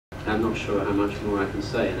I'm not sure how much more I can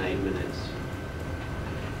say in 8 minutes.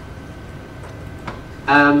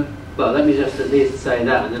 Well, let me just at least say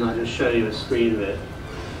that, and then I'll just show you a screen of it.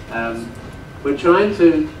 We're trying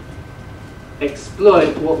to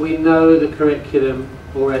exploit what we know the curriculum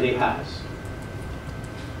already has.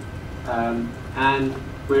 And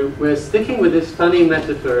we're sticking with this funny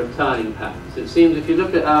metaphor of tiling patterns. It seems if you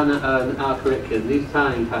look at our curriculum, these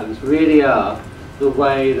tiling patterns really are the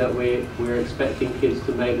way that we're expecting kids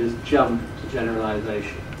to make this jump to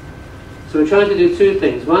generalization. So we're trying to do two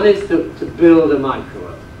things. One is to build a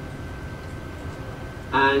microworld.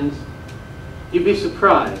 And you'd be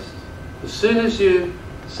surprised. As soon as you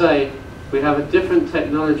say, we have a different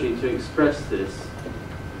technology to express this,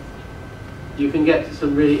 you can get to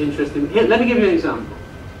some really interesting... Here, let me give you an example.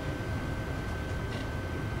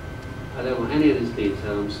 I don't want any of this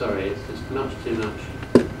detail, I'm sorry, it's just much too much.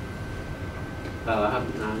 Oh, I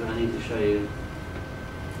haven't now, I need to show you.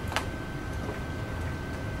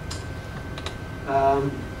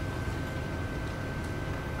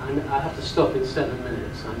 I have to stop in 7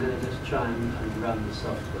 minutes. I'm going to just try and run the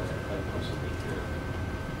software if I possibly can.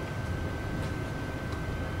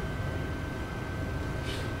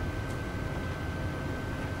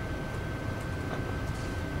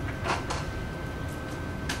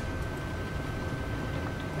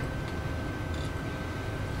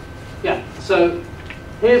 Yeah, so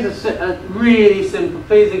here's a really simple,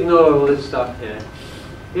 please ignore all this stuff here.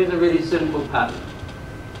 Here's a really simple pattern.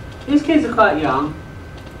 These kids are quite young.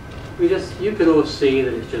 You could all see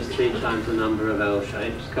that it's just 3 times the number of L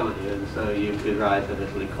shapes, can't you? And so you could write a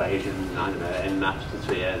little equation, I don't know, n maps to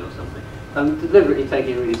 3n or something. I'm deliberately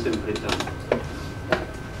taking a really simple example.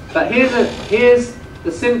 But here's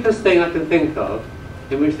the simplest thing I can think of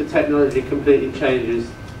in which the technology completely changes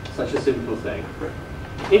such a simple thing.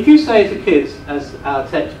 If you say to kids, as our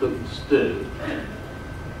textbooks do,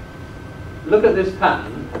 look at this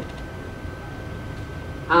pattern.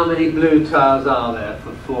 How many blue tiles are there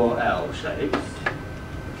for 4 L shapes?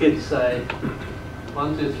 Kids say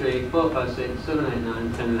 1, 2, 3, 4, 5, 6, 7, 8,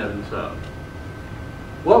 9, 10, 11, 12.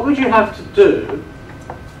 What would you have to do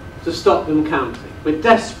to stop them counting? We're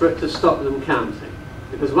desperate to stop them counting.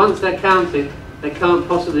 Because once they're counting, they can't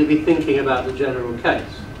possibly be thinking about the general case.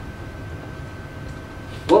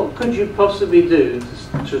 What could you possibly do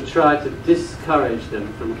to try to discourage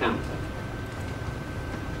them from counting?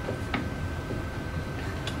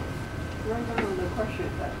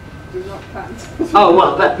 Do not count. Oh,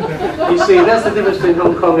 well, you see, that's the difference between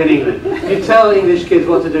Hong Kong and England. You tell English kids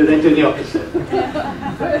what to do, they do the opposite.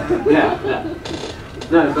 Yeah.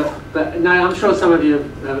 No, I'm sure some of you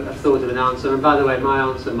have thought of an answer, and by the way, my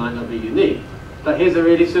answer might not be unique. But here's a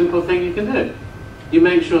really simple thing you can do. You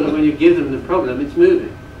make sure that when you give them the problem, it's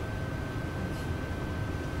moving.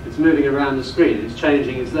 It's moving around the screen, it's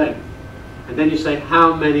changing its length. And then you say,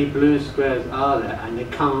 how many blue squares are there? And they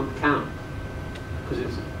can't count. Because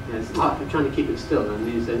it's like they're trying to keep it still, and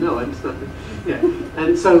you say, no, it's not. Yeah.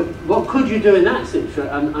 And so, what could you do in that situation?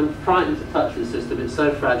 I'm frightened to touch the system, it's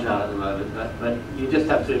so fragile at the moment, but you just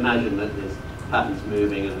have to imagine that there's patterns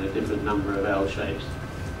moving and a different number of L shapes.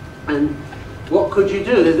 And what could you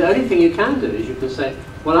do? The only thing you can do is you can say,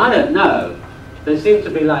 well, I don't know. There seem to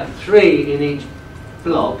be like 3 in each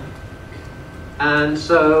blob, and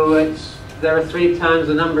so there are 3 times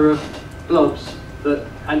the number of blobs,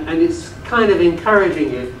 and it's kind of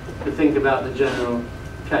encouraging you to think about the general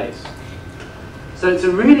case. So it's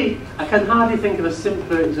I can hardly think of a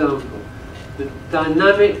simpler example. The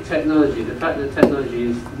dynamic technology, the fact that technology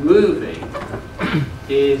is moving,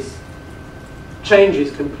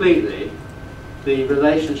 changes completely the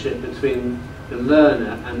relationship between the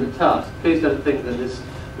learner and the task. Please don't think that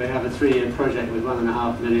we have a 3-year project with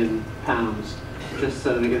 £1.5 million just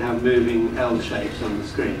so that we can have moving L shapes on the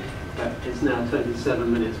screen. But it's now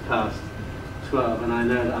 27 minutes past 12, and I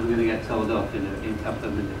know that I'm going to get told off in a couple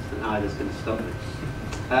of minutes, and Ida's going to stop me.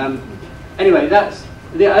 Anyway, that's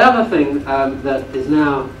the other thing that is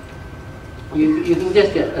now, you can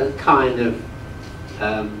just get a kind of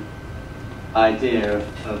idea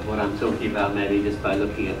of what I'm talking about maybe just by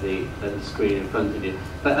looking at the screen in front of you.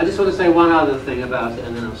 But I just want to say one other thing about it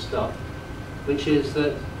and then I'll stop, which is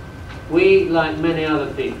that we, like many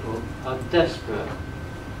other people, are desperate.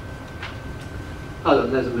 Oh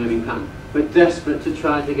look, there's a moving pan. We're desperate to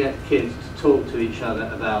try to get kids to talk to each other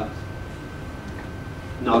about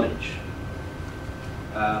knowledge.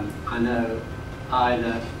 I know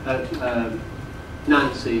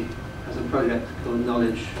Nancy has a project called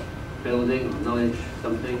Knowledge Building or Knowledge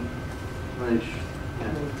something. Knowledge,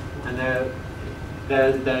 yeah. And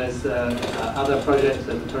There's other projects.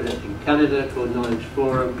 There's a project in Canada called Knowledge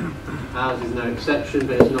Forum. Ours is no exception,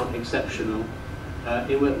 but it's not exceptional.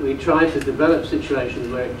 We try to develop situations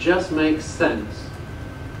where it just makes sense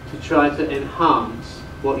to try to enhance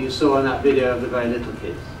what you saw in that video of the very little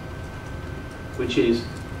kids, which is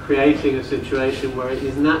creating a situation where it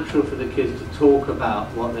is natural for the kids to talk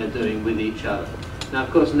about what they're doing with each other. Now,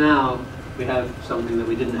 of course, now we have something that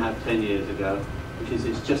we didn't have 10 years ago, which is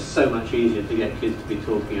it's just so much easier to get kids to be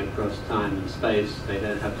talking across time and space. They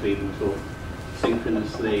don't have to even talk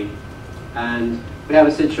synchronously. And we have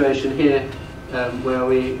a situation here where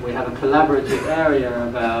we have a collaborative area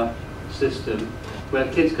of our system where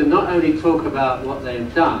kids can not only talk about what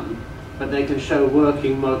they've done, but they can show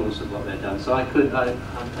working models of what they've done. So I just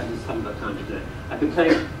haven't got time to do it. I could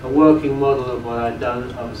take a working model of what I've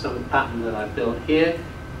done, of some pattern that I've built here,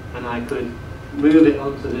 and I could move it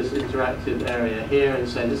onto this interactive area here and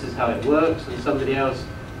say this is how it works, and somebody else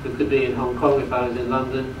who could be in Hong Kong if I was in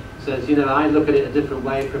London says, you know, I look at it a different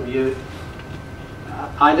way from you.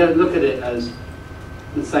 I don't look at it as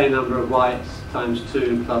the same number of whites times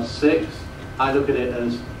 2 plus 6. I look at it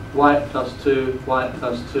as white plus 2, white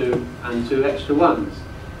plus 2, and 2 extra ones.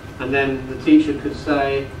 And then the teacher could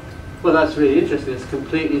say, well, that's really interesting. It's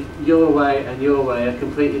completely your way and your way are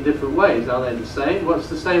completely different ways. Are they the same? What's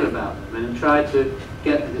the same about them? And try to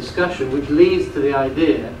get a discussion which leads to the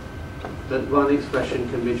idea that one expression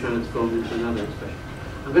can be transformed into another expression.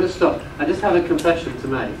 I'm going to stop. I just have a confession to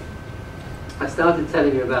make. I started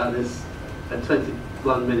telling you about this at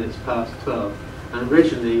 21 minutes past 12. And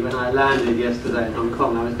originally, when I landed yesterday in Hong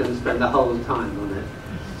Kong, I was going to spend the whole time on it.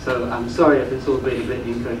 So I'm sorry if it's all been a bit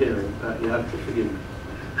incoherent, but you have to forgive me.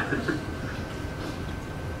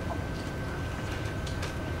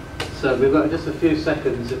 So we've got just a few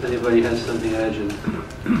seconds if anybody has something urgent.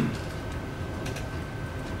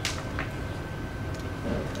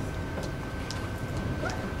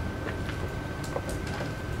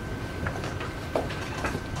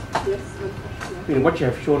 What you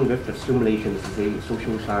have shown with the simulations, the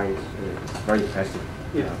social science, is very impressive.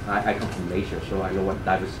 Yeah. I come from Malaysia, so I know what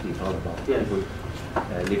diversity is all about. Yes. People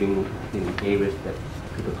living in areas that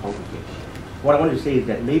people congregate. What I want to say is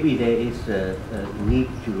that maybe there is a need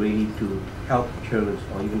to really to help children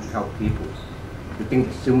or even help people to think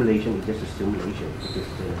that simulation is just a simulation, because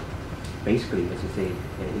basically, as you say,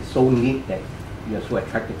 it's so neat that you are so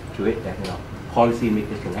attracted to it that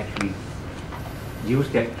policymakers can actually use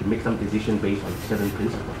that to make some decision based on certain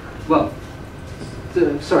principles. Well,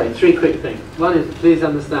 sorry, 3 quick things. One is, please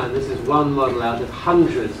understand, this is one model out of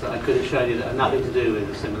hundreds that I could have shown you that have nothing to do with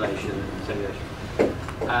the simulation.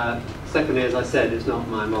 Secondly, as I said, it's not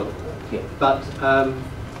my model. Yeah. But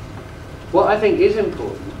what I think is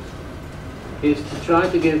important is to try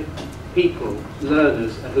to give people,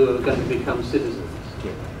 learners who are going to become citizens,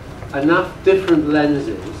 enough different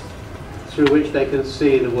lenses through which they can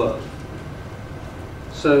see the world.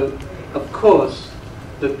 So, of course,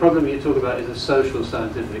 the problem you talk about is a social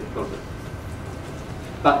scientific problem.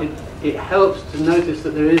 But it helps to notice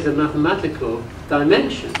that there is a mathematical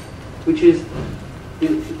dimension, which is,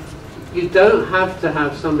 you don't have to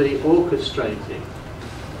have somebody orchestrating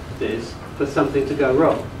this for something to go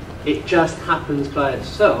wrong. It just happens by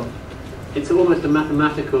itself. It's almost a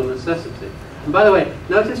mathematical necessity. And by the way,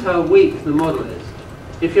 notice how weak the model is.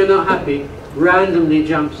 If you're not happy, randomly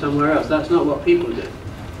jump somewhere else. That's not what people do.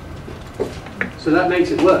 So that makes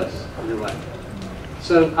it worse, in a way.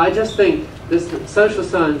 So I just think this social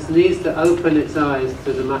science needs to open its eyes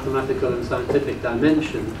to the mathematical and scientific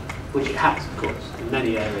dimension, which it has, of course, in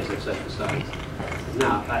many areas of social science.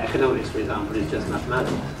 Now, economics, for example, is just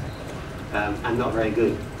mathematics, and not very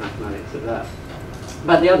good mathematics at that.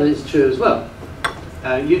 But the other is true as well.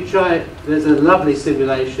 There's a lovely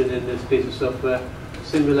simulation in this piece of software,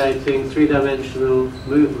 simulating 3-dimensional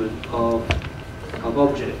movement of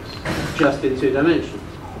objects just in 2 dimensions.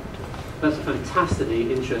 That's a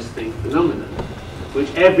fantastically interesting phenomenon,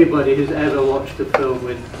 which everybody who's ever watched a film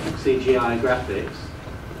with CGI graphics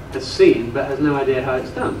has seen, but has no idea how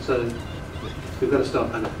it's done. So we've got to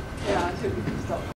stop, Anna. Yeah, I think we can stop.